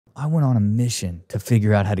I went on a mission to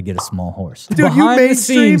figure out how to get a small horse. Dude, you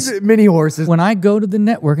mainstreamed mini horses. When I go to the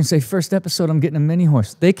network and say, first episode, I'm getting a mini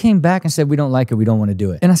horse, they came back and said, we don't like it, we don't want to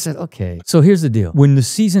do it. And I said, okay. So here's the deal. When the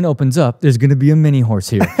season opens up, there's going to be a mini horse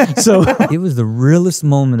here. So it was the realest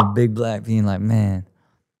moment of Big Black being like, man,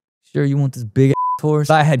 sure you want this big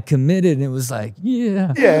horse? I had committed and it was like,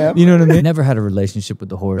 yeah. You know what I mean? Never had a relationship with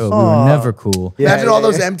the horse. We were never cool. Imagine all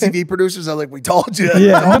those MTV producers are like, we told you.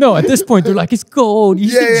 No, at this point, they're like, it's gold.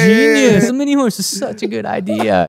 You're a genius. A mini horse is such a good idea.